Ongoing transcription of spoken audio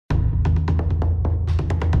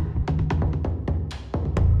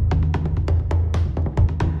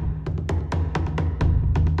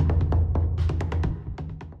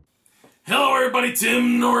everybody,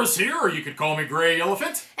 Tim Norris here, or you could call me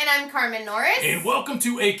GreyElephant. And I'm Carmen Norris. And welcome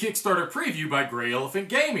to a Kickstarter preview by GreyElephant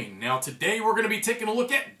Gaming. Now today we're going to be taking a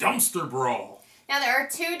look at Dumpster Brawl. Now there are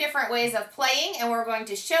two different ways of playing, and we're going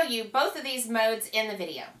to show you both of these modes in the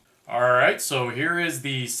video. Alright, so here is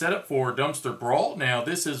the setup for Dumpster Brawl. Now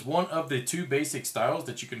this is one of the two basic styles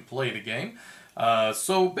that you can play the game.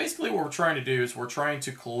 So basically what we're trying to do is we're trying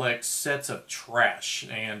to collect sets of trash.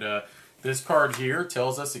 And this card here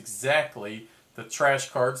tells us exactly the trash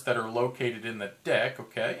cards that are located in the deck,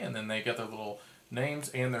 okay? And then they get their little names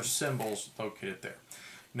and their symbols located there.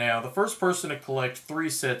 Now, the first person to collect 3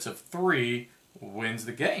 sets of 3 wins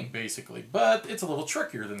the game, basically. But it's a little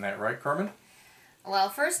trickier than that, right, Carmen? Well,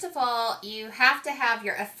 first of all, you have to have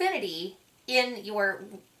your affinity in your...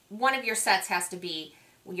 One of your sets has to be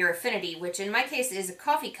your affinity, which in my case is a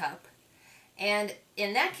coffee cup. And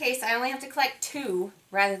in that case, I only have to collect 2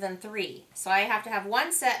 rather than 3. So I have to have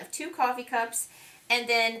one set of 2 coffee cups and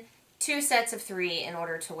then 2 sets of 3 in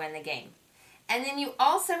order to win the game. And then you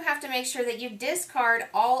also have to make sure that you discard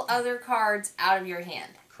all other cards out of your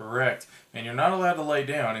hand. Correct. And you're not allowed to lay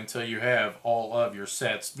down until you have all of your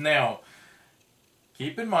sets. Now,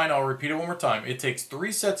 keep in mind, I'll repeat it one more time, it takes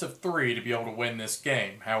 3 sets of 3 to be able to win this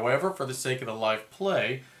game. However, for the sake of the live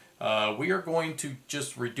play, we are going to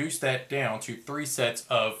just reduce that down to 3 sets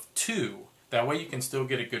of 2. That way you can still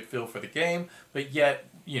get a good feel for the game, but yet,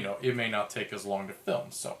 you know, it may not take as long to film.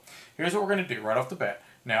 So, here's what we're going to do right off the bat.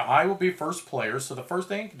 Now, I will be first player, so the first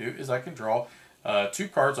thing I can do is I can draw 2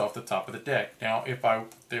 cards off the top of the deck. Now,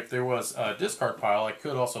 if there was a discard pile, I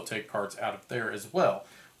could also take cards out of there as well.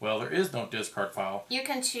 Well, there is no discard pile. You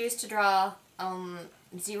can choose to draw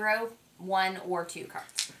 0, 1, or 2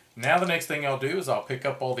 cards. Now the next thing I'll do is I'll pick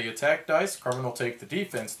up all the attack dice. Carmen will take the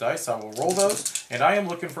defense dice. I will roll those. And I am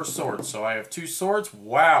looking for swords. So I have 2 swords.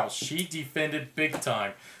 Wow, she defended big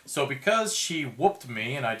time. So because she whooped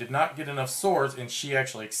me and I did not get enough swords and she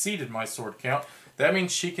actually exceeded my sword count, that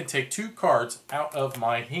means she can take 2 cards out of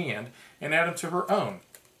my hand and add them to her own.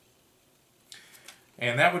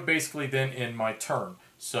 And that would basically then end my turn.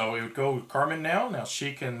 So it would go with Carmen now. Now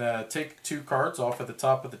she can take 2 cards off at the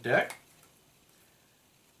top of the deck.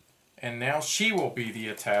 And now she will be the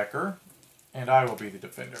attacker, and I will be the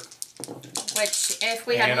defender. Which, if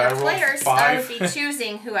we had more players, I would be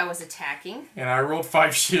choosing who I was attacking. And I rolled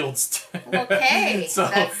 5 shields. Okay, so,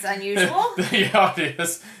 that's unusual. Yeah, it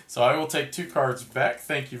is. So I will take 2 cards back.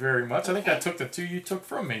 Thank you very much. I think I took the 2 you took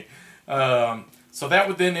from me. So that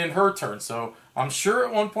would then end her turn. So I'm sure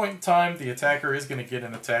at one point in time the attacker is going to get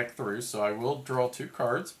an attack through. So I will draw 2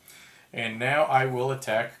 cards. And now I will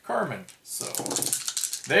attack Carmen. So...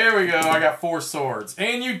 there we go. I got 4 swords.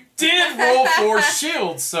 And you did roll 4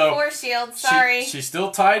 shields. So 4 shields, sorry. She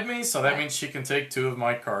still tied me, so that means she can take 2 of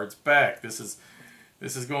my cards back. This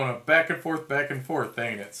is going back and forth,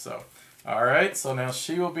 ain't it? So, alright, so now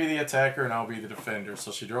she will be the attacker and I'll be the defender.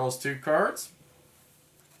 So she draws 2 cards.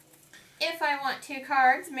 If I want 2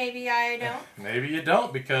 cards, maybe I don't. Maybe you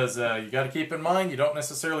don't, because you got to keep in mind you don't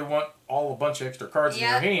necessarily want a bunch of extra cards in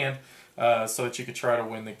your hand so that you could try to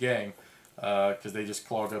win the game. Because they just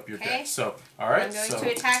clog up your deck. So, alright. I'm going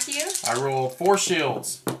to attack you. I rolled 4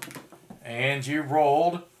 shields. And you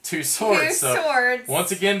rolled 2 swords. 2 swords.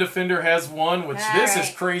 Once again, defender has 1, which this is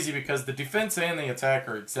crazy because the defense and the attack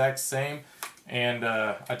are exact same. And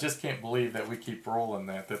I just can't believe that we keep rolling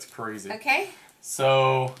that. That's crazy. Okay.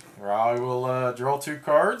 So, I will draw 2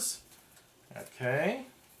 cards. Okay.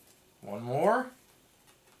 1 more.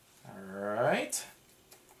 Alright.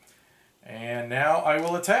 And now I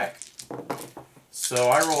will attack. So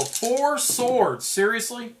I rolled 4 swords.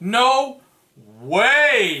 Seriously? No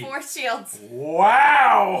way! 4 shields.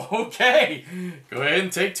 Wow! Okay. Go ahead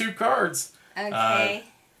and take 2 cards. Okay.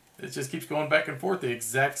 It just keeps going back and forth the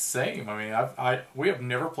exact same. I mean, we have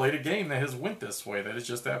never played a game that has went this way. That is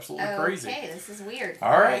just absolutely crazy. Okay, this is weird.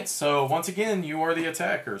 Alright, so once again, you are the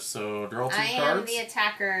attacker. So draw 2 cards. I am the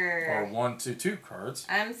attacker. Or 1 to 2 cards.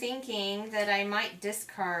 I'm thinking that I might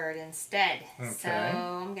discard instead. Okay. So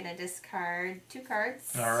I'm going to discard 2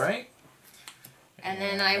 cards. Alright. And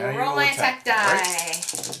then I will roll my attack die.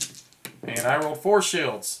 Right. And I rolled 4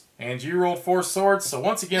 shields. And you rolled 4 swords. So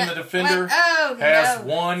once again, the defender has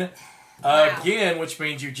 1 again, which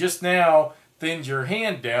means you just now thinned your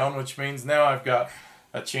hand down, which means now I've got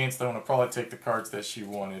a chance that I'm going to probably take the cards that she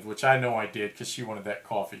wanted, which I know I did because she wanted that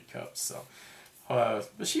coffee cup. So, but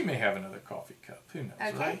she may have another coffee cup. Who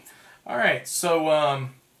knows, right? All right. So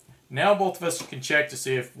now both of us can check to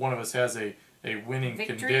see if one of us has a winning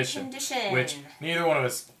condition, which neither one of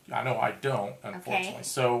us. I know I don't, unfortunately. Okay.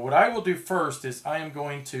 So what I will do first is I am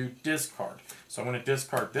going to discard. So I'm going to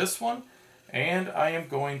discard this one, And I am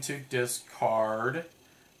going to discard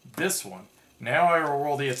this one. Now I will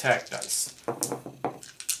roll the attack dice.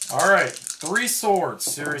 Alright, 3 swords.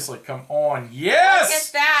 Seriously, come on. Yes! Look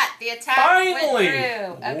at that! The attack Finally! went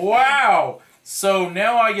through. Okay. Wow! So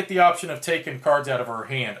now I get the option of taking cards out of her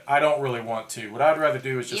hand. I don't really want to. What I'd rather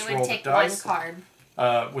do is just roll the dice. You would take one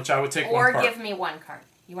card. Which I would take or one card. Or give me one card.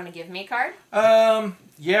 You want to give me a card?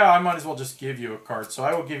 Yeah, I might as well just give you a card. So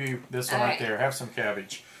I will give you this one right there. Have some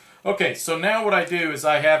cabbage. Okay, so now what I do is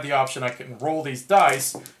I have the option I can roll these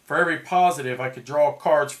dice. For every positive, I could draw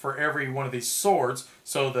cards for every one of these swords.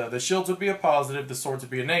 So the shields would be a positive, the swords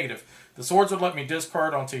would be a negative. The swords would let me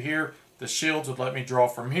discard onto here. The shields would let me draw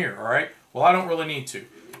from here, alright? Well, I don't really need to,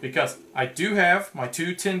 because I do have my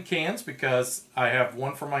 2 tin cans, because I have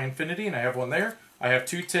one for my infinity and I have one there. I have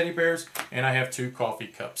 2 teddy bears and I have 2 coffee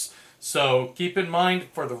cups. So keep in mind,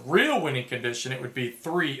 for the real winning condition, it would be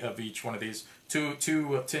 3 of each one of these. Two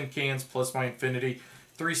tin cans plus my infinity,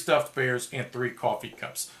 3 stuffed bears, and 3 coffee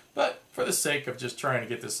cups. But for the sake of just trying to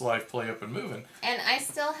get this live play up and moving. And I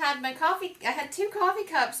still had my coffee. I had 2 coffee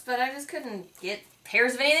cups, but I just couldn't get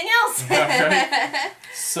pairs of anything else. Okay.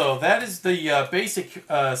 So that is the basic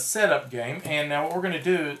setup game. And now what we're going to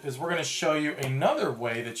do is we're going to show you another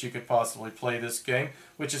way that you could possibly play this game,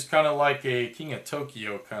 which is kind of like a King of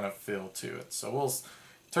Tokyo kind of feel to it. So we'll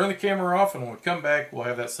turn the camera off, and when we come back, we'll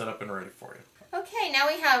have that set up and ready for you. Okay, now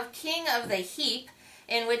we have King of the Heap,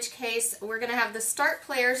 in which case we're going to have the start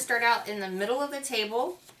players start out in the middle of the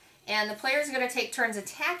table, and the players are going to take turns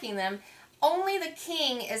attacking them. Only the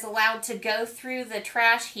king is allowed to go through the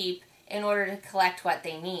trash heap in order to collect what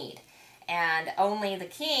they need. And only the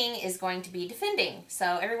king is going to be defending.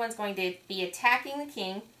 So everyone's going to be attacking the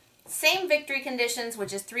king. Same victory conditions,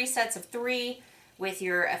 which is 3 sets of 3 with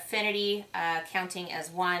your affinity counting as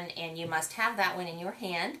 1, and you must have that one in your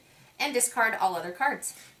hand and discard all other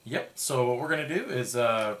cards. Yep, so what we're going to do is,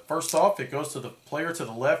 first off, it goes to the player to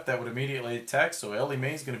the left that would immediately attack. So Ellie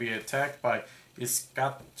Mae is going to be attacked by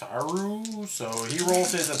Iskataru. So he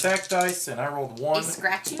rolls his attack dice, and I rolled 1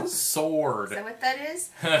 sword. Is that what that is?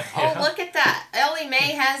 Yeah. Oh, look at that. Ellie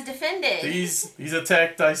Mae has defended. These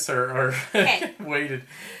attack dice are weighted.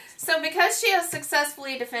 So because she has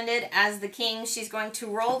successfully defended as the king, she's going to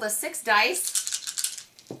roll the 6 dice.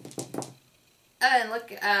 And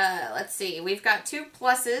look, let's see. We've got 2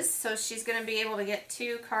 pluses, so she's going to be able to get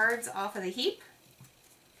 2 cards off of the heap.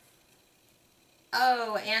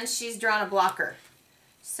 Oh, and she's drawn a blocker.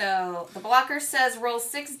 So the blocker says roll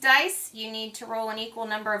 6 dice. You need to roll an equal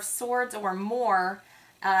number of swords or more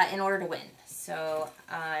in order to win. So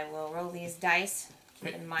I will roll these dice.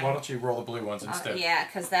 Keep in mind. Why don't you roll the blue ones instead? Yeah,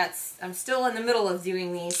 because I'm still in the middle of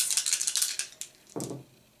doing these.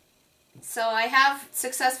 So I have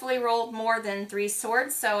successfully rolled more than 3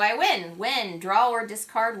 swords, so I win. Win. Draw or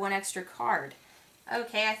discard 1 extra card.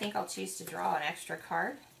 Okay, I think I'll choose to draw an extra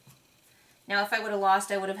card. Now, if I would have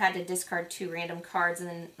lost, I would have had to discard 2 random cards, and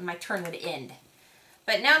then my turn would end.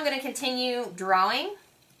 But now I'm going to continue drawing.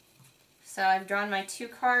 So I've drawn my 2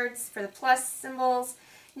 cards for the plus symbols.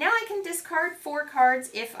 Now I can discard 4 cards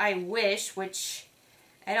if I wish, which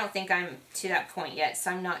I don't think I'm to that point yet,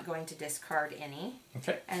 so I'm not going to discard any.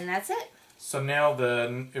 Okay. And that's it. So now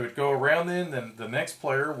it would go around then the next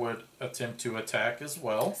player would attempt to attack as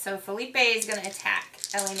well. So Felipe is going to attack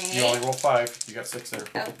Ellie Mae. You only roll 5. You got 6 there.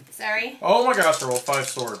 Oh, sorry. Oh my gosh, I rolled 5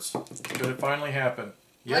 swords. Did it finally happen?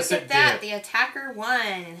 Yes, Look at that. did. The attacker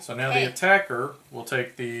won. So now the attacker will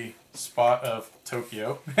take the spot of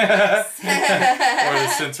Tokyo, or the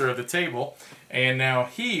center of the table, and now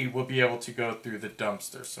he will be able to go through the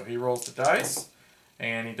dumpster. So he rolls the dice,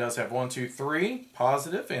 and he does have 1, 2, 3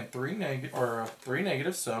 positive and 3 negative, or 3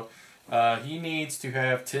 negative. So he needs to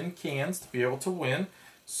have 10 cans to be able to win.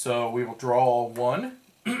 So we will draw 1,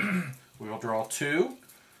 we will draw 2,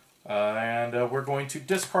 and we're going to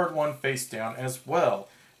discard 1 face down as well.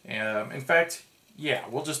 In fact, yeah,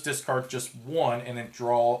 we'll just discard just 1 and then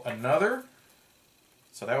draw another.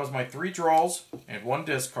 So that was my 3 draws and 1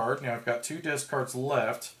 discard. Now I've got 2 discards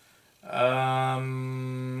left. I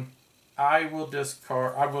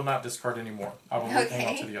will not discard anymore. I will hang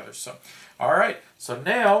on to the others. So, all right. So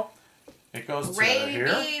now it goes to here.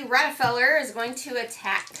 Ray B. Rockefeller is going to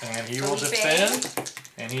attack. And he will defend.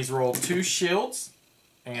 And he's rolled 2 shields.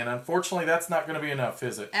 And unfortunately, that's not going to be enough,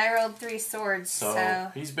 is it? I rolled 3 swords,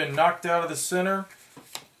 so he's been knocked out of the center.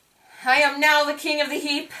 I am now the king of the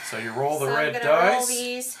heap. So you roll the red dice. I'm going to roll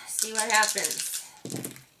these, see what happens.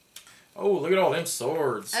 Oh, look at all them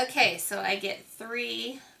swords. Okay, so I get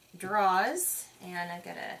 3 draws, and I've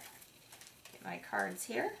got to get my cards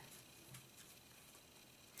here.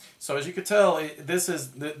 So as you can tell,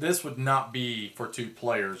 this would not be for 2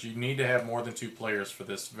 players. You need to have more than 2 players for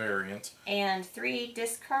this variant. And 3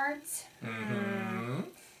 discards. Mm-hmm.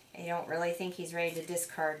 I don't really think he's ready to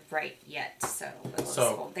discard right yet, so let's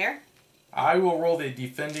hold there. I will roll the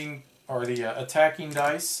defending or the attacking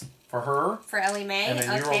dice for her. For Ellie Mae? And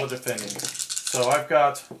then you roll the defending. So I've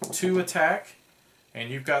got 2 attack,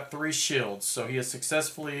 and you've got 3 shields. So he has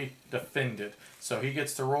successfully defended. So he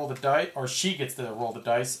gets to roll the dice, or she gets to roll the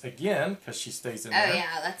dice again, because she stays in there. Oh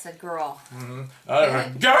yeah, that's a girl. Mm-hmm. A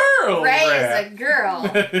girl! Ray is a girl.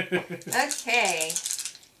 Okay.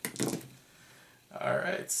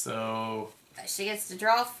 Alright, so... She gets to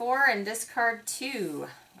draw 4 and discard 2.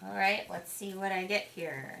 Alright, let's see what I get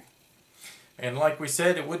here. And like we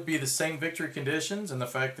said, it would be the same victory conditions, and the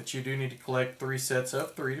fact that you do need to collect 3 sets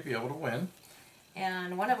of 3 to be able to win.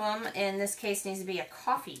 And one of them, in this case, needs to be a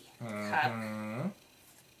coffee cup.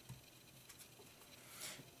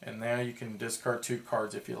 And now you can discard 2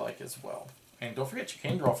 cards if you like as well. And don't forget, you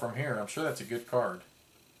can draw from here. I'm sure that's a good card.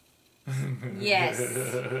 Yes,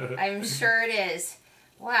 I'm sure it is.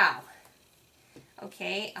 Wow.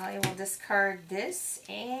 Okay, I will discard this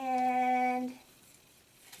and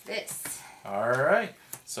this. Alright,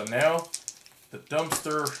 so now the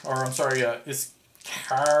dumpster, or I'm sorry,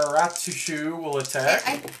 Karatushu will attack.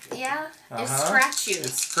 It's scratch you.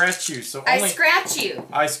 It's scratch you. So I scratch you.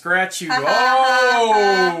 I scratch you.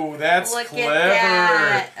 Oh, that's Look clever.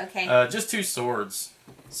 At that. Okay. Just 2 swords.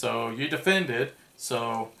 So you defended.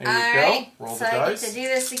 So here All you right. go. Roll so the I dice. get to do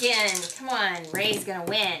this again. Come on, Ray's gonna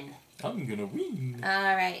win. I'm gonna win.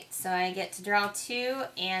 All right. So I get to draw 2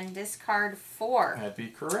 and discard 4. That'd be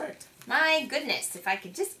correct. My goodness, if I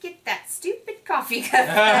could just get that stupid coffee cup.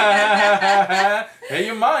 Hey,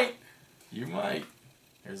 you might. You might.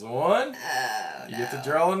 Here's 1. Oh, You get to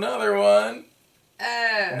draw another one.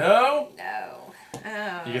 Oh. No? No.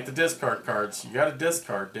 Oh. You get the discard cards. You gotta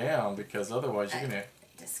discard down because otherwise you're gonna...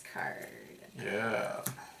 Discard. Yeah.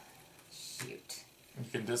 Shoot. You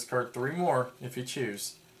can discard 3 more if you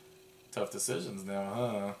choose. Tough decisions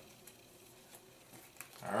now,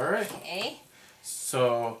 huh? Alright. Okay.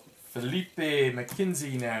 So... Felipe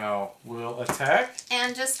McKenzie now will attack.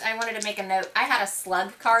 And just, I wanted to make a note. I had a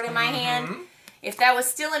slug card in my hand. If that was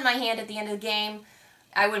still in my hand at the end of the game,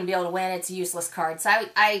 I wouldn't be able to win. It's a useless card. So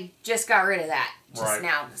I just got rid of that. Just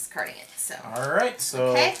now, discarding it. So. Alright, so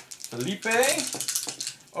okay. Felipe.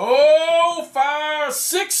 Oh, 5,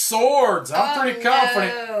 6 swords. I'm pretty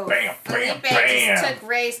confident. No. Bam, bam, Felipe bam. just took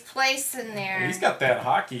Ray's place in there. He's got that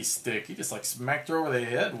hockey stick. He just like smacked her over the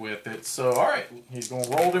head with it. So, alright, he's going to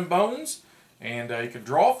roll them bones. And he can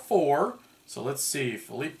draw 4. So let's see.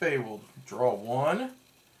 Felipe will draw 1.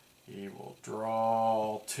 He will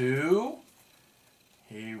draw 2.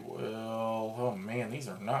 He will... Oh, man, these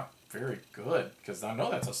are not very good. Because I know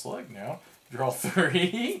that's a slug now. Draw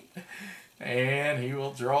 3. And he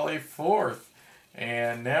will draw a 4th.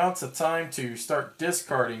 And now it's a time to start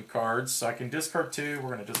discarding cards. So I can discard 2.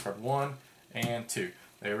 We're going to discard 1 and 2.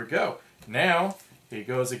 There we go. Now he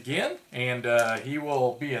goes again. And he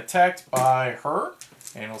will be attacked by her.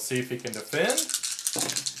 And we'll see if he can defend.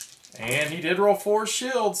 And he did roll 4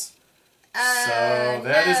 shields. So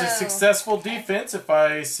that is a successful defense if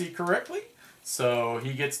I see correctly. So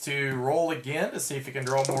he gets to roll again to see if he can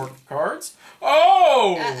draw more cards.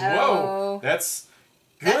 Oh! Whoa! That's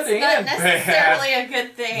good and bad. That's not necessarily a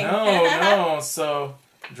good thing. No. So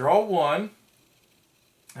draw 1.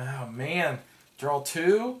 Oh man. Draw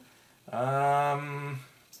 2.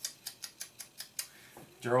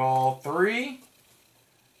 Draw 3.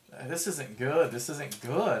 This isn't good. This isn't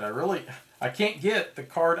good. I can't get the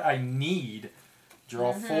card I need.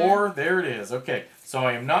 Draw 4. There it is. Okay. So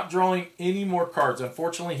I am not drawing any more cards.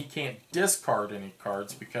 Unfortunately, he can't discard any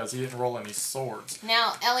cards because he didn't roll any swords.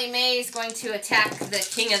 Now, Ellie Mae is going to attack the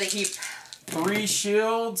King of the Heap. 3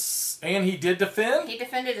 shields, and he did defend. He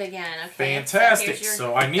defended again. Okay. Fantastic.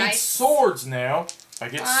 So I need swords now. If I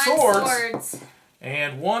get swords.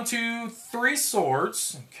 And 1, 2, 3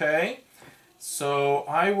 swords. Okay. So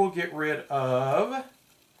I will get rid of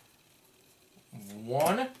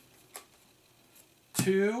 1,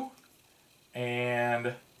 2,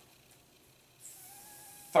 and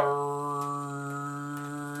 3.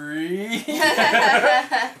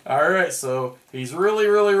 Alright, so he's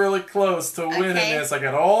really close to winning this. I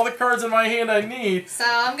got all the cards in my hand I need. So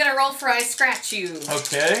I'm going to roll for I scratch you.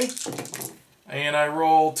 Okay. And I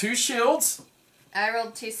roll 2 shields. I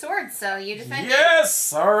rolled 2 swords, so you defend.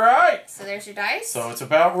 Yes! Alright. So there's your dice. So it's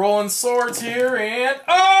about rolling swords here, and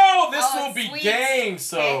oh! This will be sweet. game!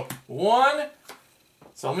 So 1.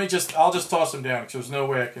 So I'll just toss them down because there's no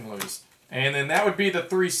way I can lose. And then that would be the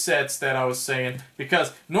 3 sets that I was saying,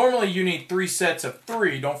 because normally you need 3 sets of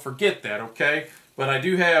 3. Don't forget that, okay? But I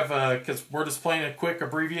do have, because we're just playing a quick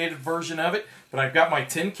abbreviated version of it, but I've got my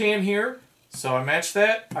tin can here, so I matched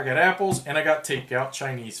that. I got apples, and I got takeout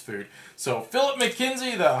Chinese food. So Philip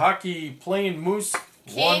McKenzie, the hockey playing moose,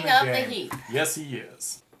 won the King of game. the heap. Yes, he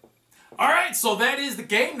is. All right, so that is the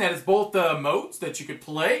game. That is both modes that you could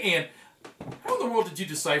play, and how in the world did you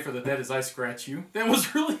decipher that is I Scratch You? That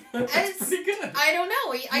was really that's pretty good. I don't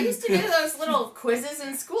know. I used to do those little quizzes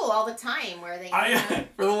in school all the time where they...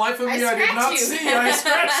 for the life of me, I did not see I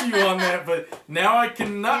Scratch You on that, but now I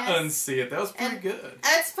cannot unsee it. That was pretty good.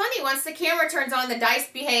 It's funny. Once the camera turns on, the dice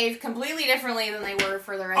behave completely differently than they were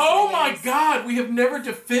for the rest of the Oh games. my God, we have never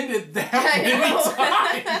defended that many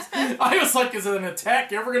times. I was like, is it an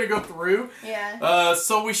attack ever going to go through? Yeah.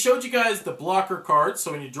 So we showed you guys the blocker cards,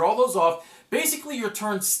 so when you draw those off, basically your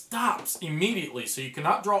turn stops immediately, so you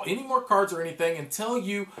cannot draw any more cards or anything until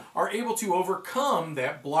you are able to overcome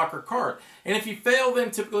that blocker card. And if you fail,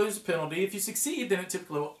 then typically there's a penalty. If you succeed, then it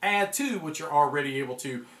typically will add to what you're already able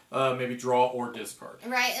to maybe draw or discard.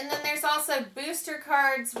 Right, and then there's also booster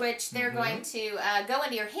cards, which they're going to go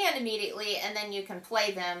into your hand immediately, and then you can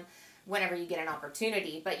play them whenever you get an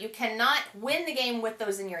opportunity. But you cannot win the game with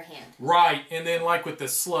those in your hand. Right, and then like with the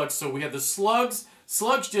slugs, so we have the slugs.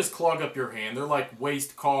 Slugs just clog up your hand. They're like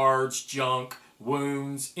waste cards, junk,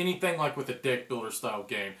 wounds, anything like with a deck builder style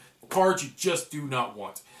game. Cards you just do not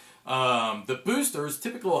want. The boosters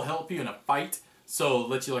typically will help you in a fight, so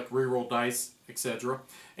let you like reroll dice, etc.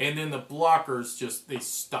 And then the blockers just, they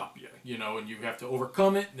stop you, you know, and you have to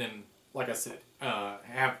overcome it. Then, like I said,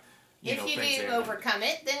 have... If you do overcome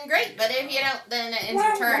it, then great. But if you don't, then it's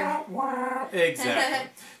your turn. Exactly.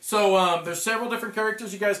 So there's several different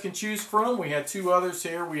characters you guys can choose from. We had 2 others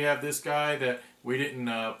here. We have this guy that we didn't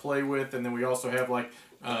play with, and then we also have like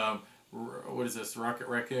what is this, Rocket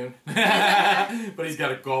Raccoon? But he's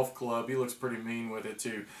got a golf club. He looks pretty mean with it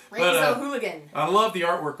too. Rainbow Hooligan. I love the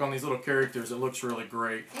artwork on these little characters. It looks really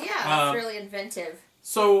great. Yeah, it's really inventive.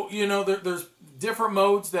 So, you know, there's different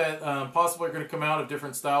modes that possibly are going to come out of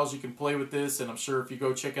different styles you can play with this, and I'm sure if you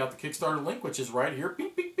go check out the Kickstarter link, which is right here,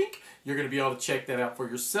 pink, pink, pink, you're going to be able to check that out for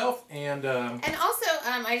yourself. And also,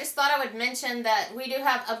 I just thought I would mention that we do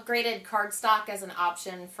have upgraded cardstock as an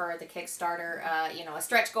option for the Kickstarter, you know, a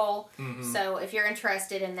stretch goal. So if you're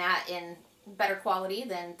interested in that in better quality,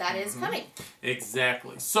 then that is coming.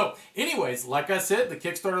 Exactly. So, anyways, like I said, the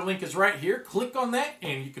Kickstarter link is right here. Click on that,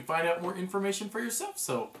 and you can find out more information for yourself.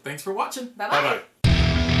 So, thanks for watching. Bye-bye.